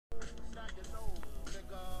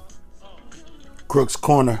Crooks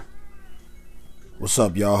Corner. What's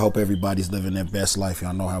up, y'all? Hope everybody's living their best life.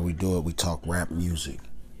 Y'all know how we do it. We talk rap music.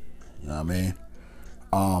 You know what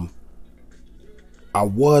I mean? I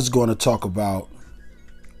was going to talk about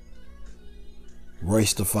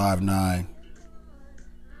Royce da 5'9",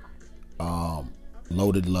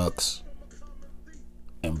 Loaded Lux,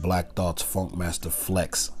 and Black Thought's Funkmaster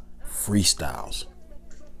Flex freestyles.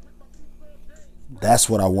 That's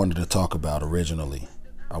what I wanted to talk about originally.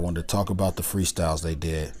 I wanted to talk about the freestyles they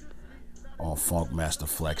did on Funkmaster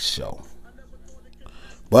Flex show.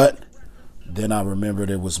 But then I remembered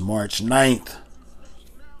it was March 9th.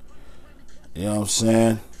 You know what I'm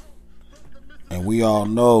saying? And we all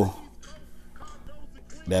know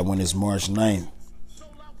that when it's March 9th,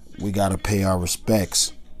 we got to pay our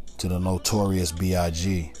respects to the Notorious B.I.G.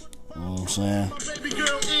 You know what I'm saying?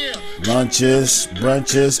 Lunches,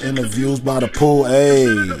 brunches, interviews by the pool. Hey.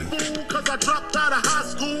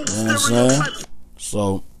 You know what I'm saying?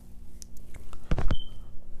 So,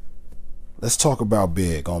 let's talk about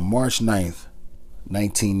Big. On March 9th,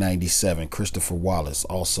 1997, Christopher Wallace,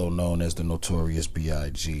 also known as the Notorious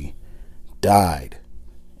B.I.G., died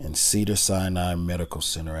in Cedars-Sinai Medical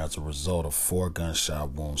Center as a result of 4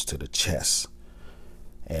 gunshot wounds to the chest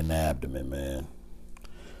and the abdomen, man.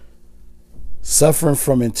 Suffering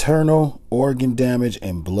from internal organ damage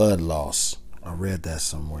and blood loss. I read that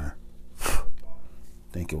somewhere.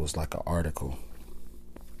 I think it was like an article.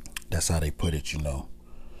 That's how they put it, you know.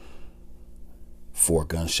 4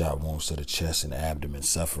 gunshot wounds to the chest and abdomen,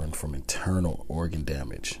 suffering from internal organ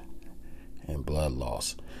damage and blood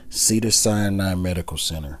loss. Cedars-Sinai Medical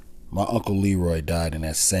Center. My Uncle Leroy died in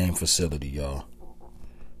that same facility, y'all.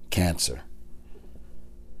 Cancer.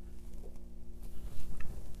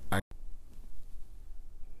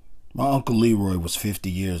 My Uncle Leroy was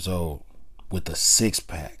 50 years old with a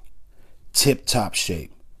 6-pack, tip-top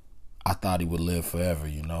shape. I thought he would live forever,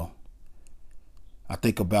 you know. I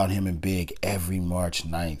think about him and Big every March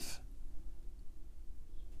 9th.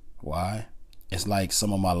 Why? It's like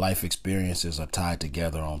some of my life experiences are tied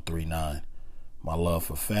together on 3-9. My love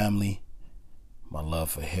for family, my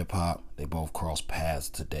love for hip-hop, they both cross paths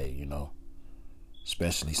today, you know.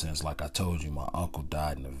 Especially since, like I told you, my uncle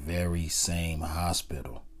died in the very same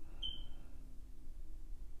hospital.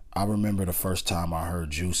 I remember the first time I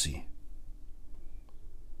heard Juicy.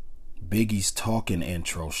 Biggie's talking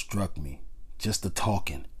intro struck me. Just the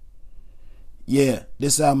talking. Yeah,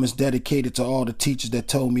 this album is dedicated to all the teachers that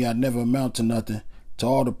told me I'd never amount to nothing. To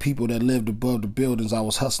all the people that lived above the buildings I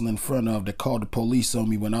was hustling in front of, that called the police on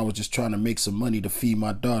me when I was just trying to make some money to feed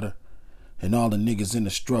my daughter. And all the niggas in the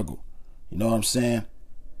struggle. You know what I'm saying?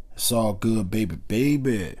 It's all good, baby,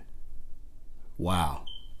 baby. Wow.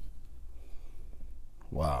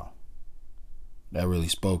 Wow. That really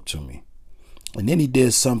spoke to me. And then he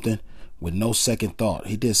did something with no second thought.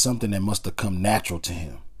 He did something that must have come natural to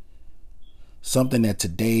him. Something that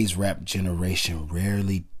today's rap generation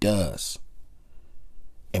rarely does.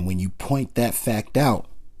 And when you point that fact out,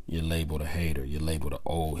 you're labeled a hater. You're labeled an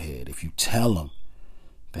old head. If you tell them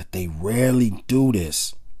that they rarely do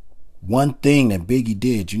this, one thing that Biggie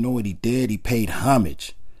did, you know what he did? He paid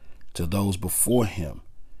homage to those before him.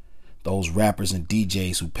 Those rappers and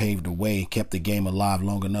DJs who paved the way and kept the game alive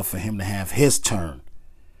long enough for him to have his turn.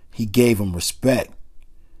 He gave them respect.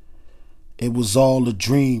 It was all a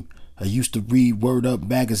dream. I used to read Word Up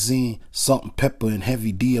magazine, Salt-N-Pepa and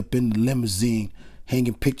Heavy D up in the limousine,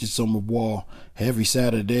 hanging pictures on my wall. Every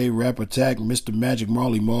Saturday, Rap Attack, Mr. Magic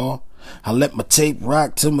Marley Marl. I let my tape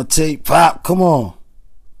rock till my tape pop. Come on.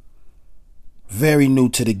 Very new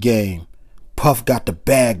to the game. Puff got the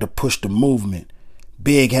bag to push the movement.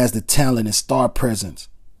 Big has the talent and star presence.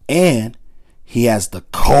 And he has the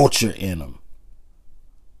culture in him.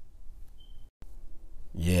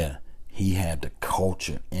 Yeah, he had the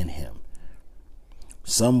culture in him.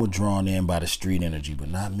 Some were drawn in by the street energy, but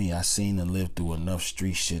not me. I seen and lived through enough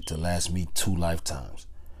street shit to last me 2 lifetimes.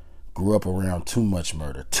 Grew up around too much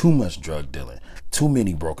murder, too much drug dealing, too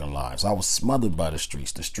many broken lives. I was smothered by the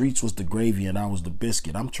streets. The streets was the gravy and I was the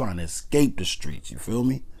biscuit. I'm trying to escape the streets, you feel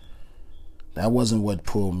me? That wasn't what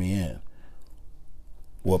pulled me in.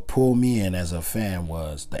 What pulled me in as a fan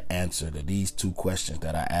was the answer to these 2 questions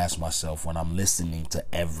that I ask myself when I'm listening to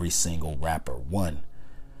every single rapper. 1,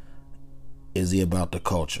 is he about the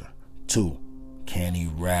culture? 2, can he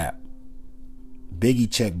rap?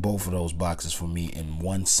 Biggie checked both of those boxes for me in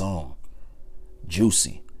one song.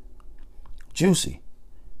 Juicy. Juicy.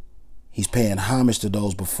 He's paying homage to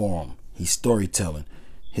those before him. He's storytelling.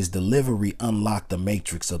 His delivery unlocked the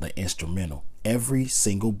matrix of the instrumental. Every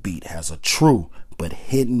single beat has a true but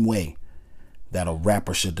hidden way that a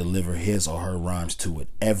rapper should deliver his or her rhymes to it.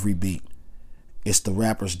 Every beat. It's the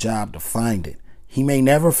rapper's job to find it. He may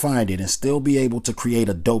never find it and still be able to create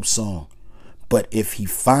a dope song. But if he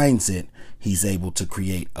finds it, he's able to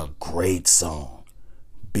create a great song.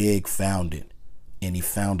 Big found it, and he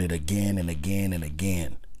found it again and again and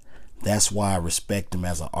again. That's why I respect him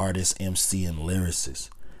as an artist, MC, and lyricist.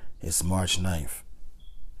 It's March 9th.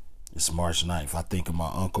 It's March 9th. I think of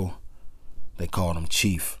my uncle. They called him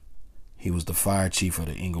Chief. He was the fire chief of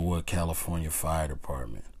the Inglewood, California Fire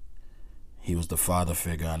Department. He was the father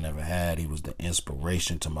figure I never had. He was the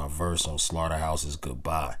inspiration to my verse on Slaughterhouse's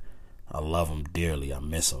Goodbye. I love him dearly. I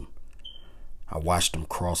miss him. I watched him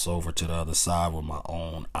cross over to the other side with my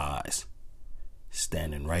own eyes.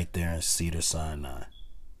 Standing right there in Cedars-Sinai.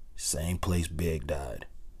 Same place Big died.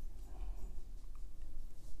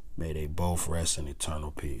 May they both rest in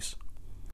eternal peace.